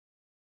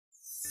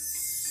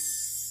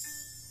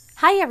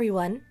Hi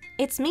everyone,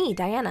 it's me,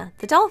 Diana,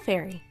 the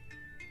TheDollFairy.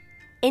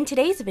 In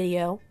today's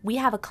video, we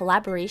have a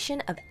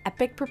collaboration of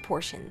epic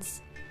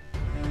proportions.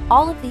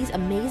 All of these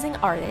amazing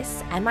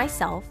artists and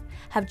myself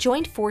have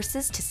joined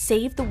forces to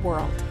save the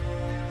world.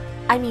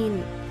 I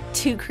mean,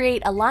 to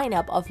create a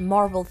lineup of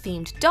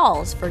Marvel-themed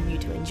dolls for you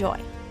to enjoy.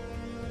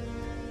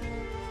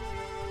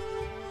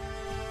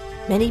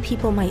 Many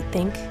people might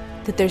think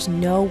that there's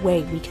no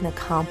way we can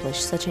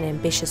accomplish such an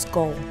ambitious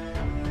goal,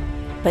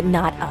 but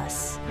not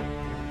us.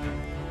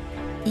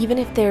 Even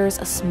if there's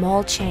a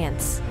small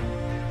chance,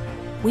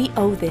 we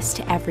owe this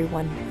to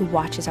everyone who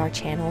watches our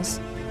channels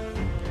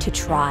to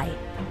try.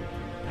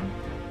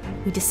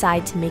 We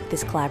decide to make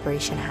this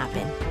collaboration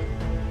happen,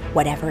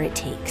 whatever it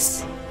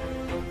takes.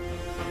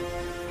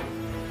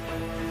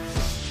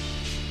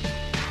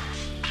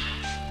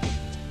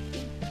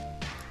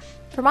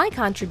 For my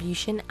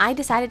contribution, I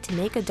decided to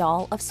make a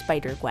doll of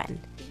Spider Gwen.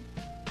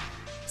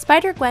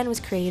 Spider Gwen was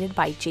created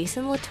by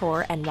Jason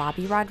Latour and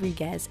Robbi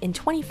Rodriguez in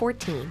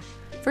 2014,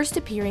 first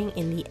appearing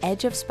in the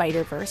Edge of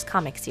Spider-Verse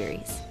comic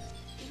series.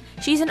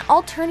 She's an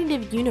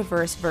alternative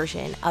universe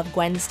version of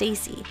Gwen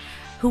Stacy,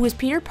 who was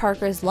Peter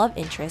Parker's love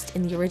interest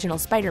in the original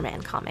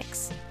Spider-Man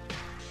comics.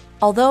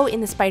 Although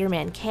in the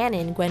Spider-Man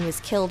canon, Gwen was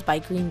killed by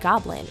Green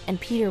Goblin and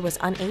Peter was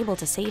unable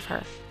to save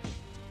her.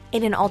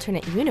 In an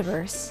alternate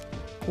universe,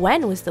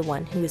 Gwen was the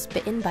one who was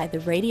bitten by the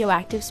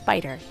radioactive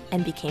spider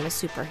and became a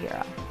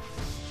superhero.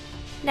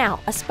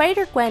 Now, a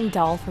Spider-Gwen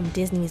doll from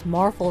Disney's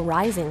Marvel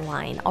Rising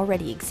line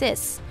already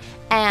exists,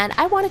 and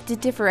I wanted to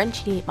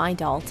differentiate my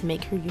doll to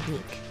make her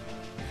unique.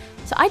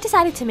 So I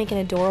decided to make an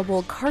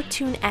adorable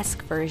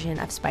cartoon-esque version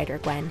of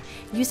Spider-Gwen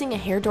using a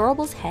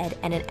Hairdorables head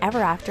and an Ever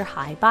After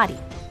High body.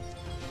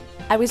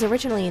 I was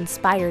originally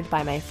inspired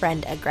by my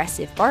friend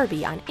Aggressive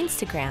Barbie on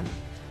Instagram,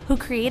 who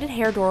created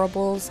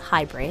Hairdorables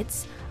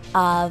hybrids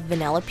of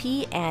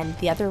Vanellope and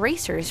the other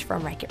racers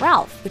from Wreck-It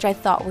Ralph, which I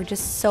thought were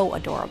just so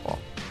adorable.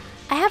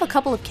 I have a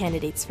couple of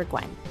candidates for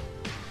Gwen.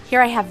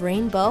 Here I have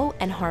Rayne Bow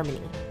and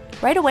Harmony.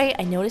 Right away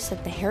I noticed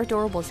that the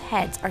Hairdorables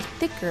heads are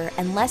thicker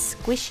and less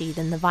squishy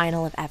than the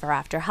vinyl of Ever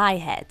After High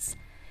heads.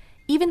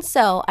 Even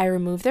so, I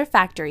removed their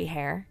factory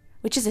hair,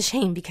 which is a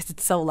shame because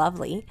it's so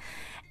lovely,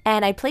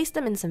 and I placed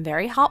them in some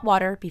very hot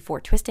water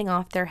before twisting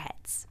off their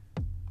heads.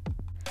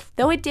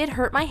 Though it did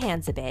hurt my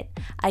hands a bit,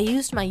 I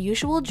used my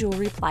usual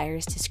jewelry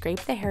pliers to scrape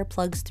the hair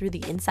plugs through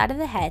the inside of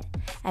the head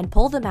and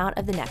pull them out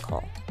of the neck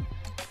hole.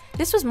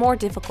 This was more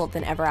difficult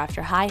than Ever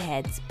After High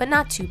heads, but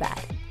not too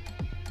bad.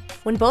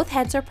 When both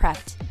heads are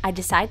prepped, I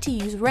decide to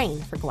use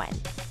Rayne for Gwen,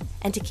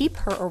 and to keep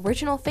her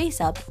original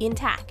face-up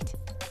intact.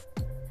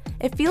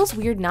 It feels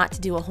weird not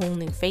to do a whole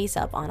new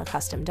face-up on a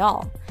custom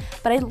doll,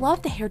 but I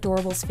love the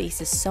Hairdorables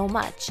faces so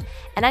much,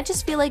 and I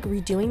just feel like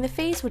redoing the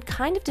face would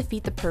kind of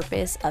defeat the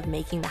purpose of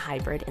making the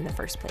hybrid in the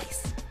first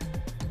place.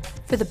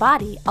 For the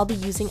body, I'll be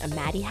using a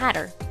Maddie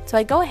Hatter, so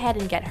I go ahead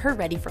and get her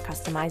ready for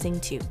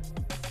customizing too.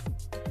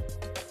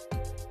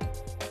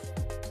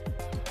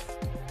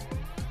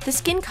 The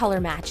skin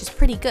color match is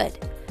pretty good,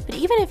 but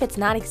even if it's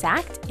not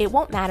exact, it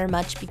won't matter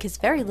much because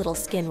very little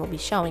skin will be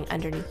showing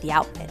underneath the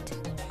outfit.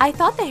 I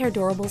thought the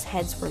Hairdorables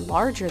heads were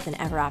larger than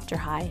Ever After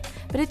High,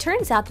 but it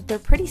turns out that they're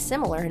pretty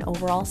similar in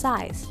overall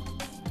size.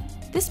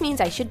 This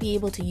means I should be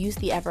able to use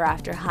the Ever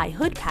After High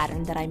hood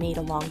pattern that I made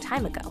a long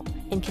time ago,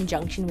 in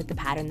conjunction with the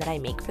pattern that I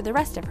make for the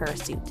rest of her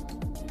suit.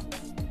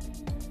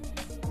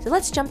 So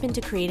let's jump into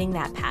creating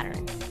that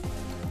pattern.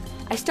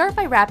 I start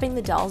by wrapping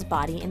the doll's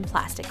body in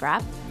plastic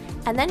wrap,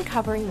 and then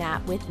covering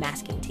that with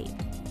masking tape.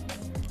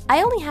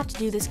 I only have to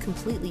do this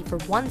completely for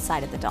one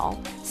side of the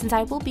doll, since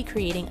I will be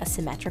creating a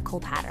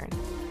symmetrical pattern.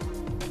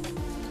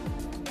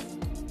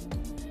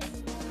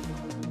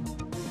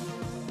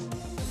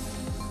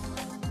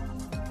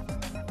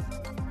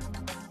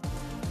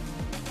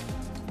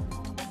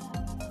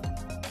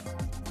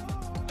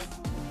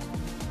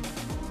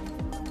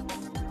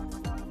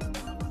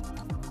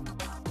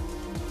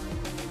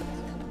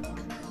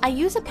 I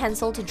use a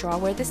pencil to draw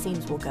where the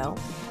seams will go,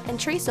 and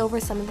trace over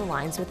some of the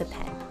lines with a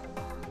pen.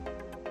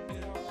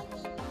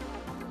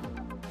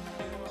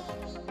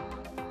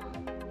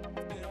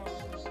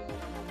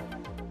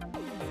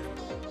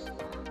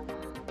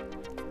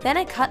 Then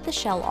I cut the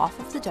shell off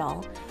of the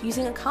doll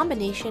using a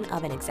combination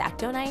of an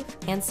X-Acto knife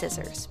and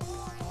scissors.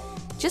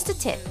 Just a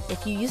tip,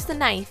 if you use the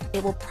knife,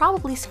 it will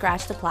probably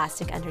scratch the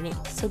plastic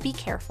underneath, so be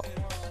careful.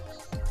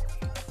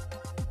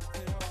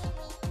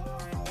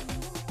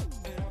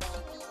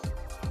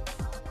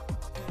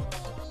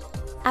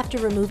 After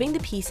removing the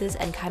pieces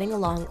and cutting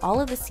along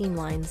all of the seam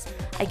lines,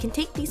 I can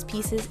take these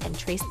pieces and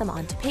trace them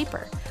onto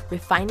paper,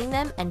 refining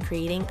them and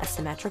creating a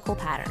symmetrical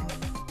pattern.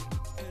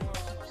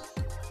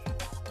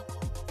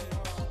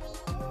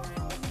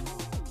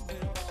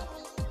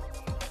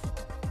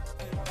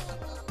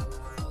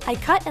 I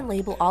cut and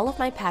label all of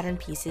my pattern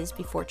pieces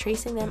before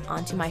tracing them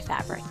onto my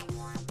fabric.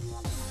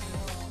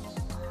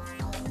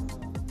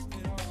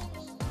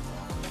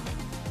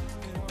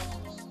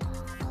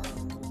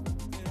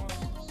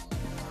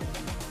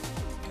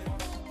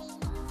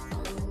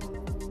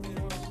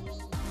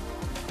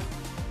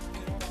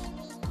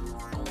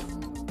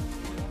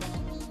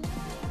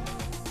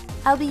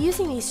 I'll be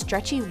using these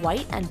stretchy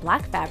white and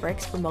black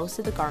fabrics for most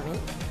of the garment,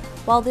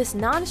 while this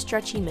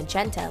non-stretchy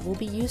magenta will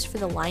be used for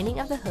the lining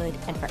of the hood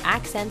and for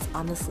accents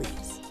on the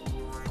sleeves.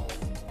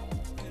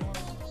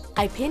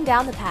 I pin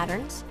down the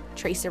patterns,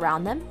 trace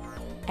around them,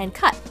 and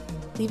cut,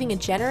 leaving a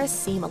generous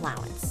seam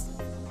allowance.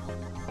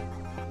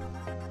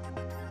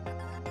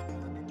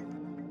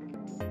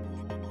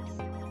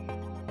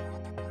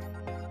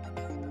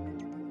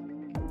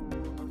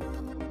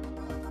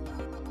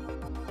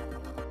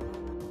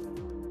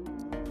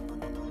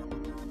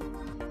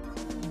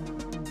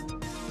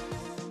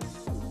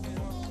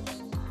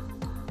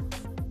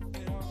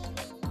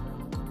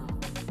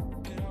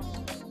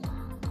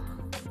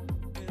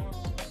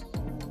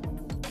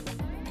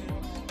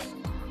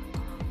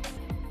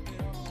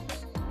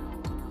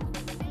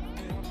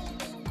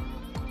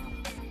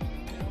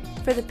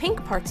 For the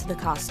pink parts of the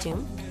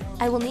costume,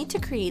 I will need to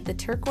create the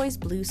turquoise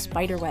blue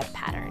spiderweb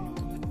pattern.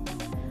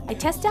 I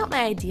test out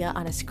my idea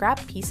on a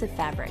scrap piece of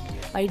fabric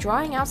by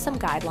drawing out some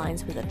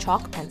guidelines with a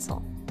chalk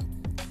pencil.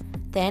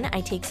 Then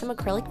I take some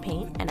acrylic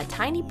paint and a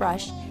tiny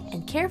brush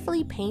and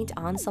carefully paint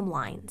on some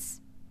lines.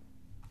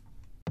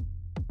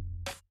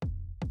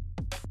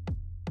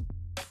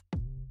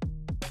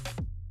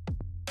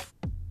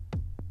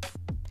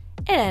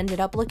 It ended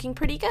up looking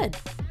pretty good.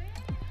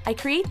 I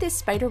create this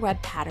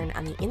spiderweb pattern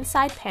on the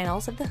inside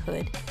panels of the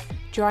hood,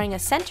 drawing a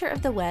center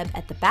of the web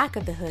at the back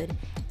of the hood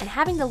and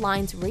having the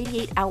lines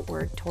radiate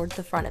outward toward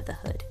the front of the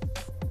hood.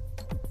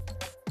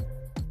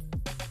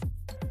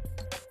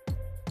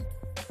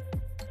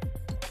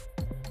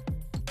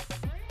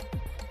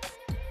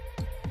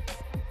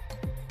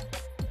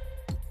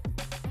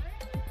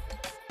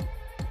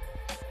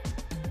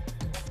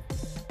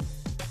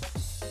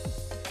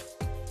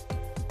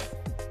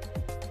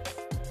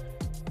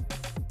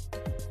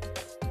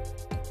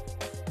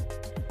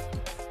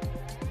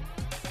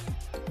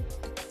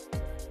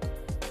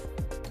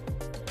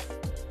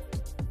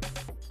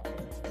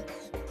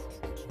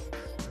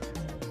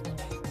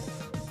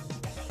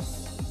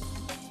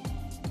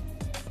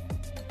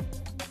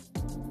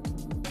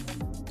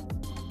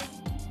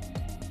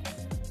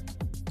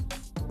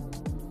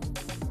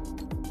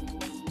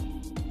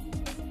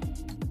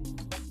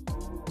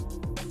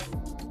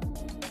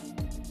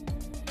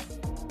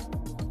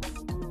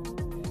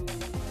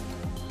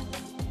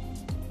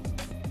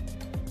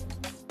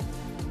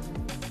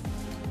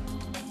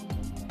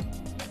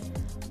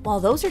 While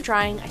those are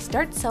drying, I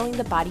start sewing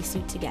the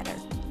bodysuit together.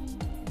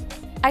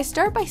 I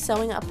start by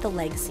sewing up the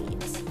leg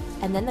seams,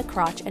 and then the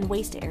crotch and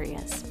waist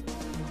areas.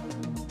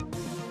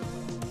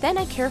 Then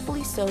I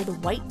carefully sew the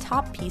white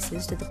top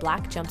pieces to the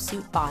black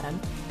jumpsuit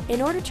bottom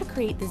in order to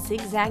create the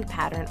zigzag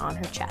pattern on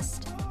her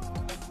chest.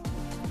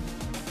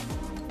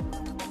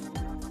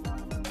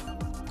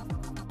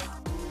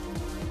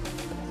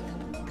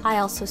 I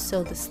also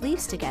sew the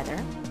sleeves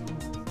together,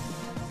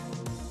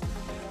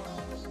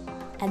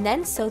 and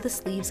then sew the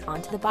sleeves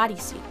onto the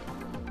bodysuit,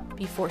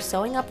 before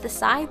sewing up the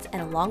sides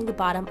and along the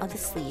bottom of the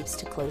sleeves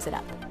to close it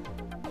up.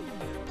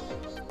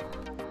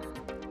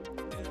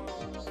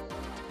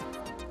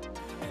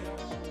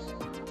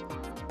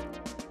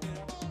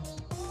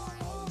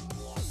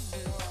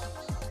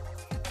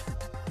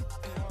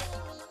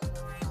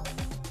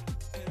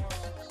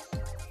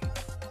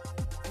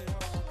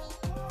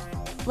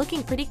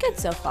 Looking pretty good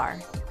so far.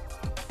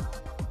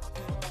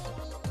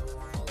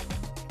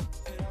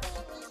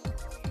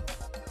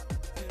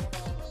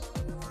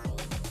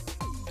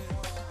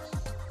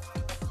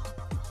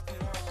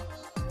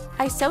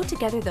 I sew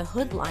together the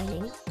hood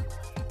lining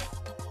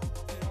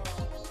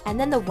and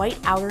then the white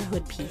outer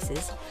hood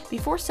pieces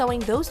before sewing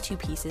those two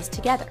pieces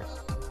together.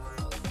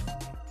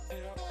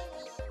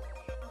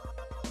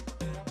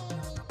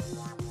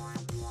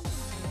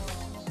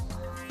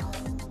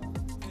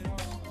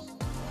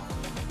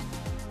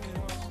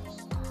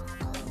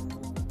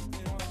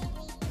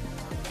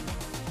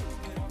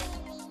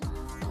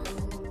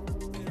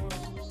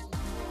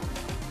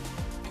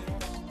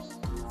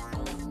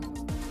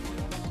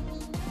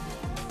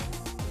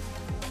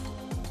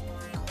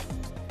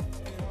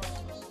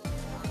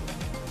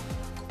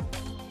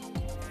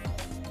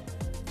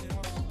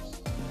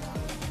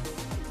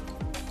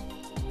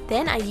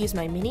 Then I use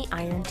my mini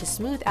iron to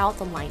smooth out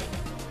the lining.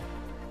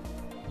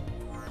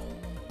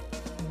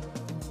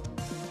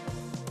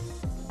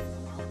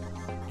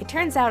 It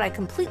turns out I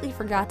completely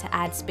forgot to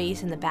add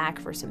space in the back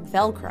for some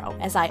Velcro,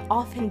 as I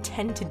often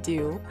tend to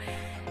do.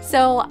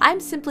 So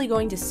I'm simply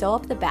going to sew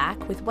up the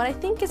back with what I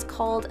think is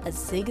called a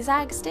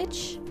zigzag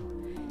stitch.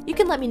 You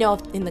can let me know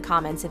in the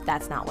comments if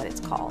that's not what it's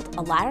called.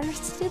 A ladder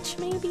stitch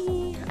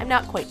maybe? I'm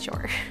not quite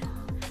sure.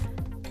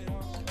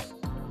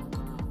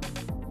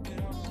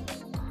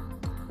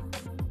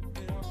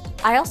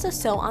 I also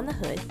sew on the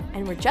hood,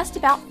 and we're just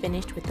about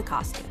finished with the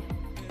costume.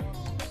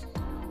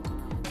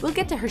 We'll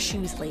get to her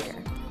shoes later.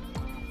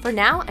 For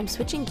now, I'm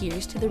switching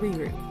gears to the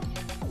Riri.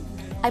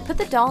 I put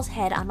the doll's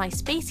head on my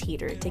space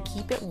heater to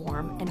keep it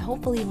warm and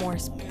hopefully more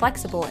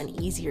flexible and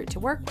easier to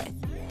work with.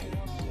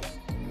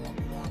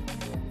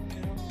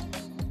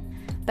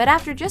 But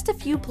after just a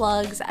few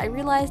plugs, I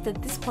realized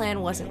that this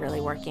plan wasn't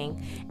really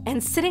working,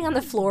 and sitting on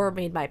the floor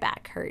made my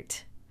back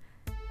hurt.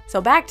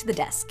 So back to the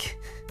desk.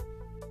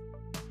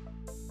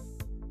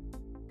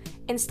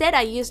 Instead,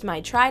 I used my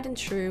tried and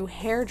true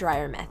hair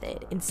dryer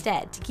method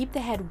instead to keep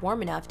the head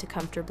warm enough to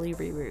comfortably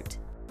reroute.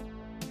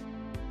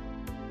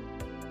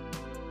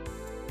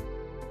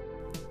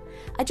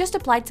 I just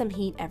applied some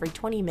heat every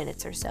 20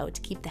 minutes or so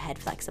to keep the head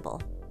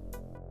flexible.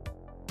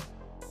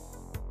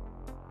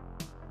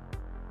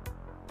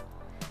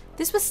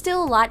 This was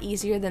still a lot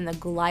easier than the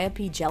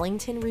Galliope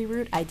Jellington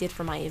reroute I did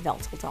for my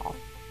Yveltal doll.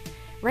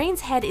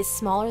 Rayne's head is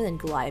smaller than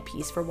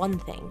Galliope's for one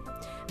thing,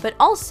 but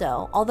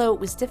also, although it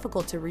was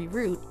difficult to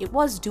reroute, it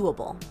was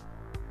doable.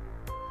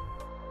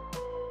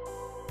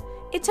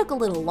 It took a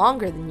little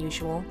longer than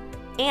usual,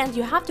 and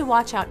you have to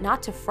watch out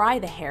not to fry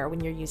the hair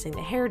when you're using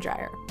the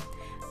hairdryer,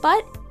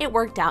 but it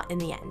worked out in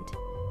the end.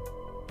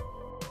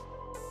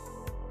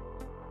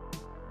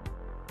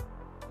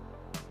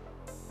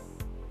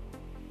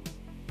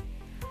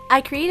 I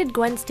created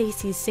Gwen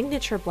Stacy's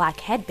signature black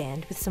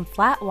headband with some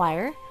flat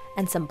wire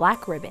and some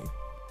black ribbon.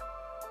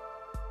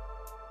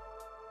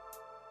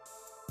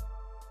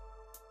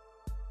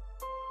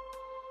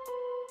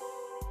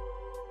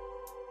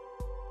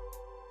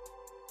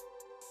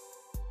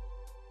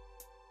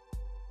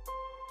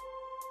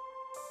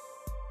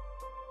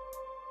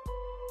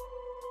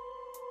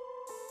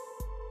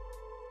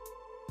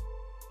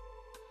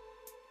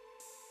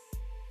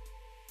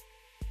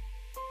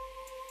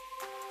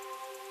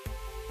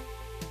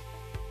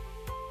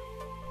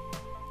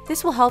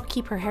 This will help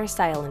keep her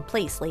hairstyle in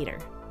place later.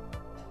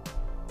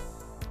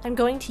 I'm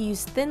going to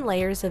use thin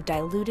layers of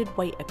diluted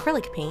white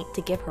acrylic paint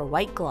to give her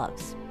white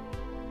gloves.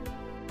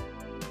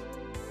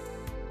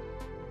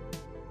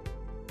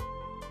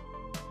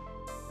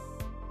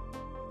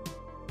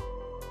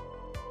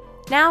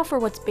 Now for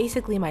what's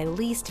basically my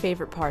least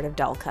favorite part of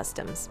doll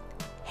customs,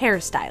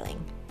 hairstyling.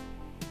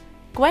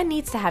 Gwen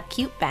needs to have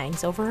cute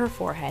bangs over her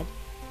forehead,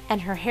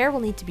 and her hair will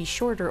need to be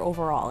shorter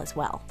overall as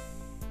well.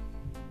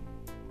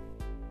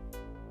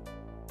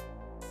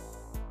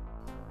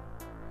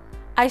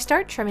 I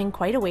start trimming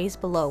quite a ways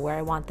below where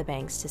I want the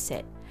bangs to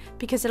sit,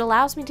 because it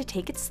allows me to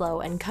take it slow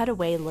and cut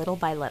away little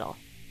by little.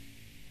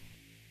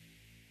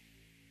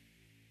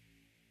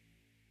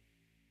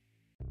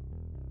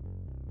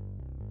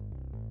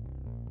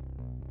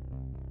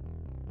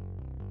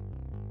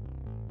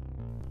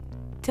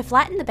 To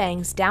flatten the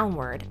bangs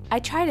downward, I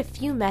tried a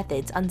few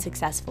methods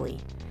unsuccessfully,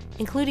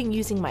 including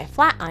using my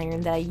flat iron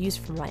that I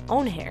used for my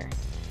own hair.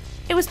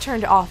 It was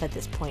turned off at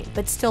this point,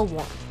 but still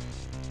warm.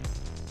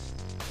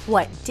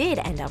 What did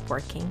end up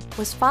working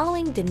was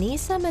following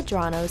Denisa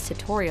Medrano's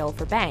tutorial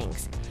for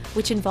bangs,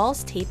 which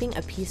involves taping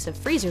a piece of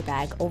freezer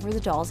bag over the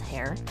doll's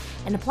hair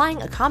and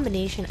applying a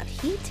combination of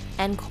heat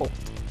and cold.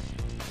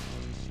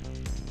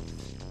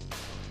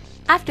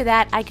 After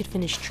that, I could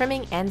finish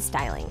trimming and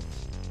styling.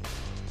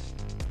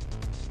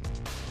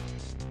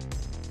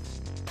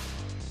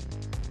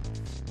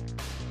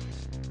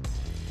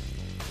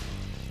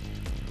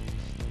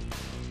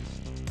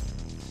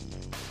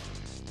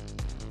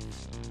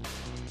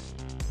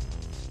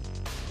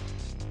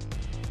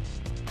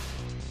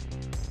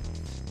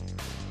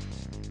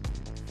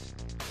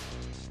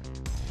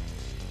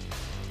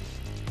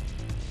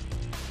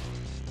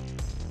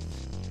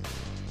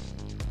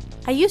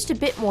 I used a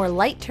bit more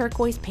light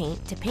turquoise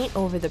paint to paint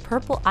over the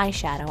purple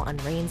eyeshadow on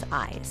Rayne's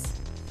eyes.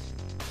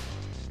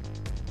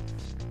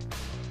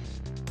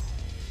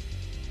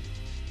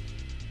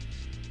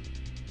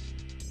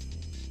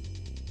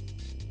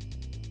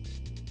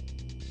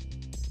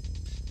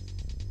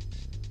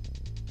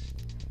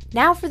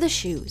 Now for the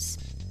shoes.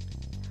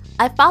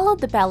 I followed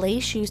the ballet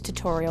shoes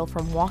tutorial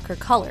from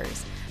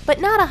Walkercolours, but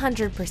not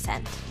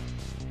 100%.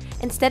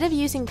 Instead of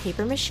using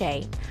paper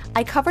mache,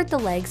 I covered the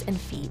legs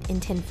and feet in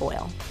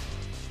tinfoil.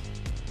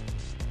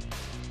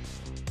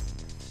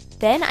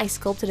 Then I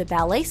sculpted a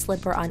ballet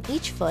slipper on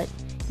each foot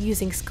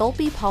using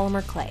Sculpey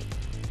polymer clay.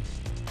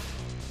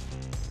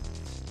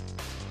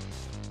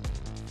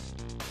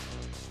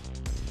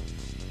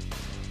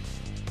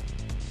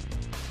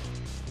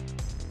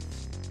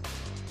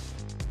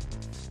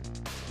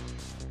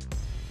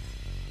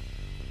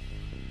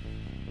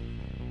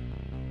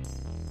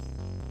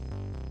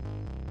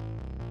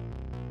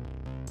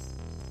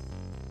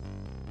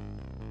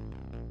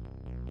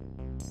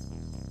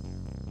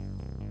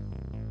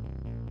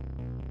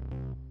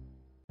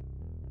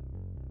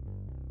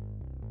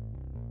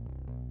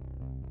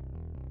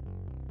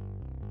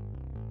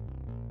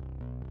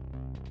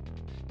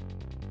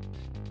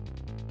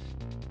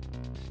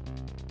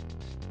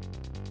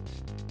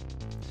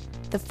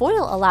 The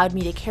foil allowed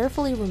me to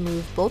carefully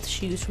remove both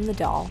shoes from the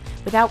doll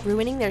without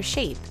ruining their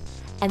shape,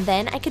 and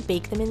then I could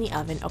bake them in the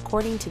oven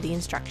according to the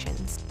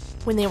instructions.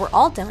 When they were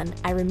all done,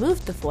 I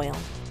removed the foil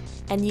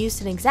and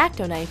used an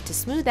X-Acto knife to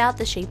smooth out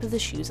the shape of the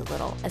shoes a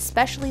little,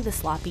 especially the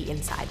sloppy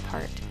inside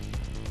part.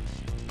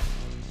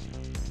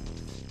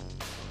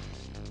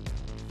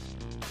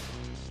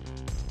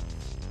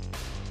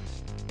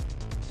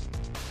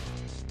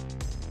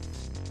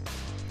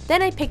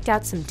 Then I picked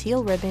out some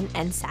teal ribbon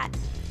and satin.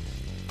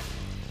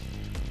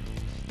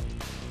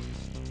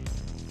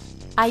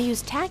 I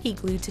used tacky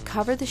glue to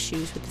cover the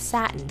shoes with the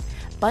satin,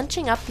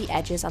 bunching up the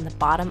edges on the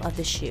bottom of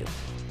the shoe.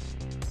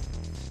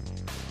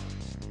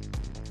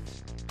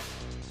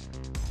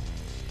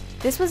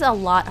 This was a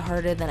lot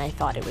harder than I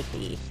thought it would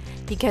be,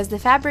 because the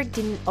fabric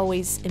didn't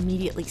always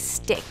immediately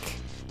stick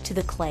to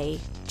the clay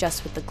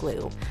just with the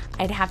glue.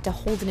 I'd have to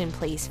hold it in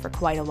place for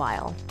quite a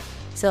while.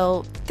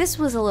 So this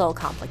was a little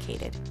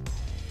complicated.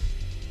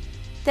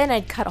 Then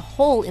I'd cut a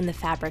hole in the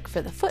fabric for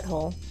the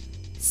foothold,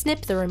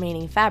 snip the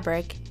remaining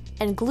fabric,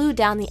 and glue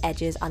down the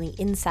edges on the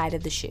inside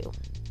of the shoe.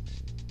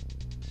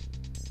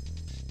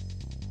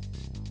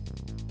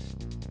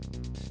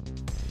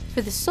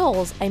 For the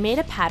soles, I made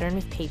a pattern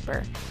with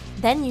paper,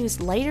 then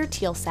used lighter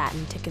teal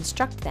satin to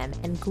construct them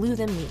and glue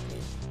them neatly.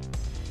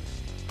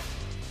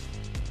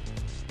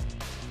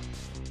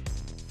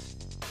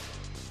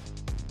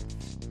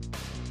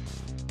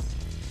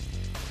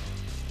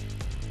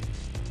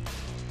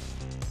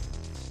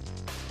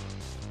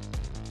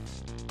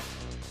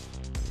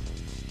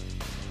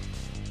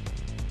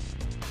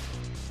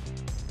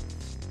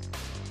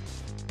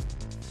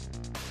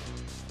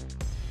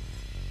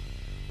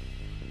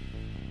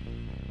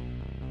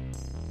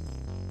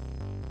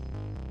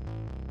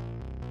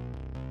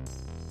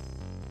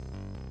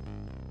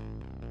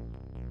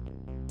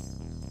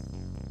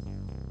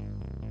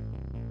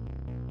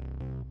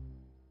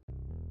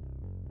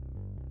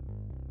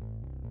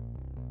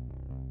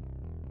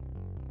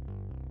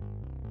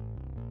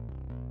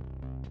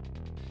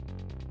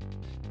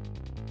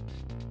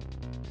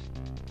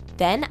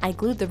 Then I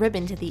glued the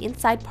ribbon to the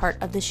inside part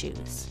of the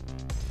shoes.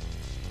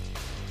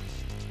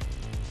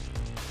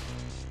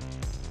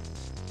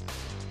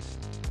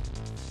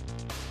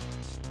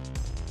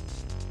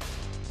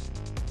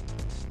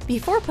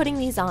 Before putting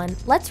these on,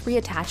 let's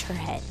reattach her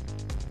head.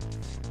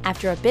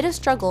 After a bit of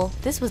struggle,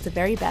 this was the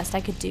very best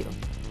I could do.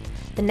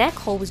 The neck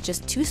hole was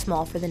just too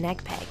small for the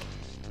neck peg.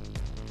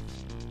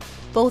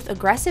 Both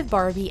Aggressive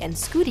Barbie and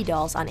Scooty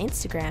Dolls on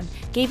Instagram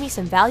gave me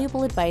some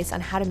valuable advice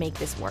on how to make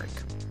this work.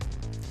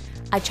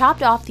 I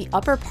chopped off the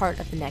upper part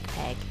of the neck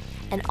peg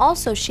and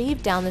also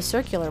shaved down the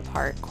circular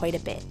part quite a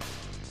bit.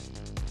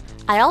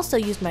 I also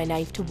used my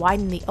knife to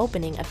widen the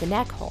opening of the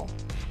neck hole,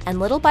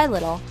 and little by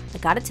little, I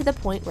got it to the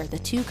point where the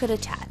two could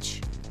attach.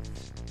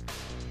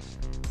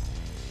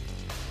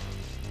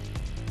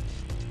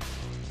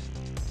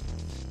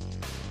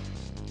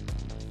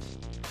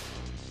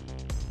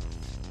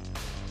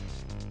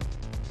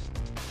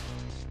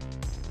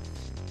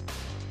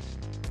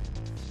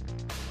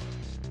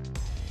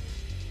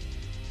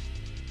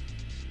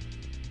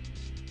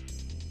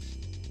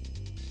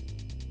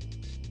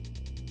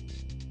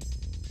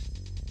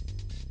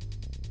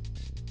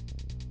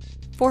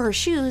 For her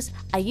shoes,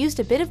 I used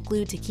a bit of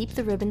glue to keep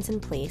the ribbons in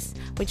place,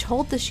 which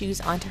hold the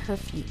shoes onto her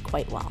feet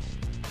quite well.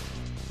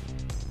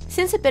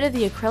 Since a bit of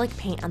the acrylic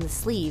paint on the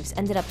sleeves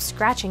ended up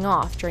scratching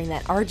off during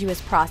that arduous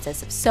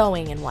process of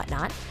sewing and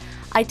whatnot,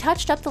 I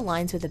touched up the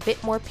lines with a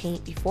bit more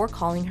paint before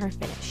calling her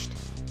finished.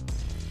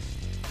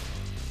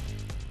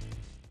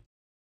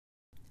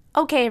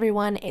 Okay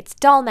everyone, it's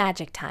doll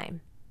magic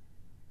time.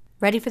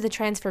 Ready for the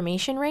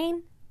transformation,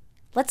 Rayne?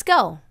 Let's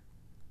go!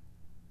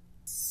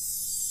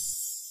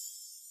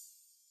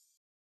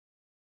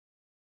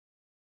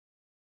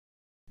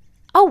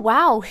 Oh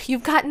wow,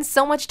 you've gotten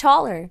so much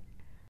taller!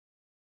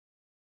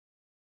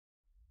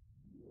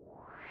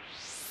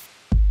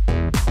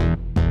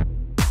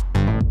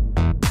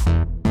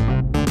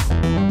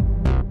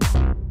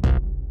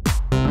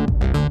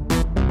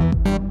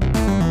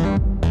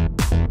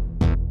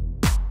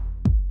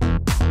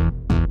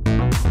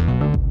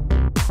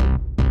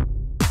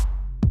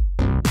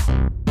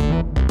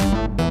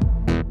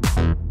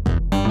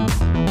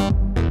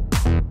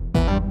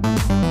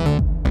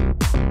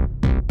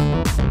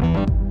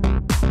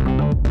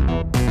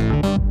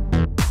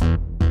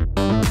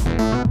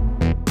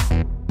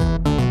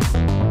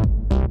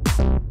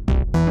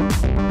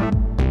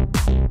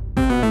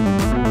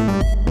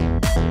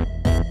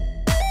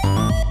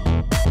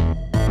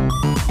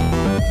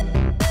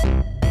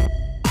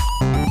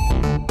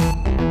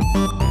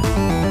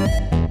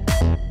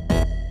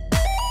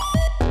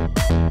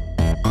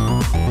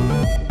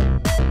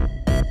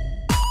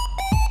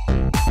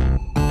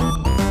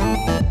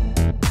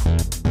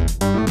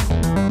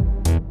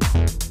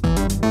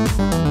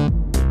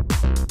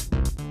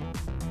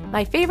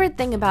 My favorite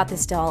thing about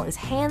this doll is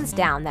hands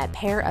down that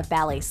pair of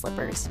ballet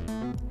slippers.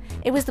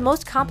 It was the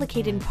most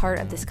complicated part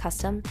of this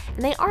custom,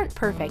 and they aren't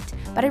perfect,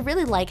 but I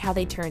really like how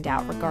they turned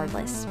out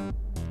regardless.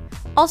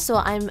 Also,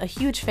 I'm a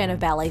huge fan of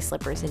ballet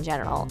slippers in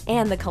general,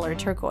 and the color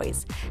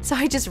turquoise, so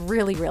I just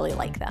really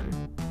like them.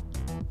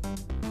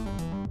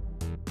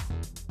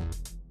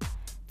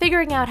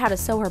 Figuring out how to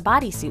sew her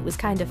bodysuit was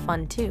kind of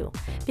fun too,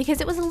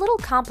 because it was a little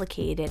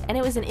complicated and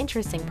it was an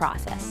interesting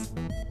process.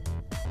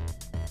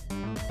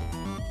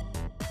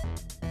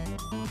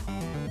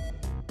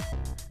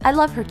 I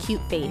love her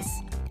cute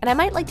face, and I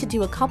might like to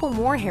do a couple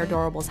more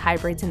Hairdorables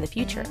hybrids in the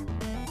future.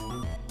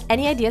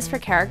 Any ideas for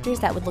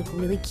characters that would look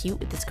really cute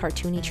with this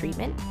cartoony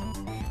treatment?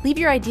 Leave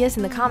your ideas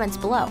in the comments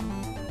below.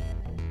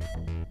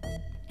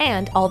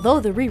 And although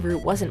the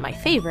reroute wasn't my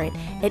favorite,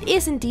 it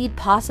is indeed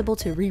possible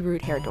to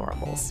reroute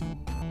Hairdorables.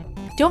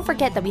 Don't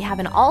forget that we have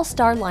an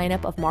all-star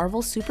lineup of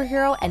Marvel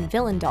superhero and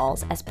villain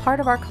dolls as part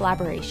of our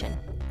collaboration.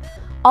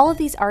 All of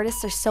these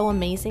artists are so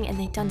amazing and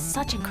they've done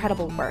such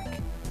incredible work.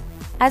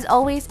 As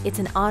always, it's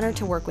an honor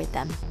to work with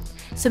them.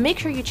 So make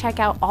sure you check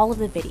out all of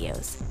the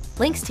videos.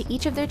 Links to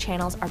each of their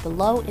channels are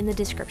below in the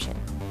description.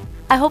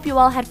 I hope you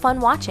all had fun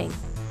watching.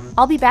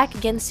 I'll be back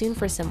again soon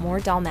for some more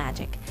doll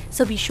magic,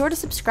 so be sure to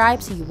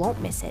subscribe so you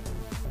won't miss it.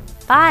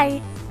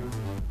 Bye!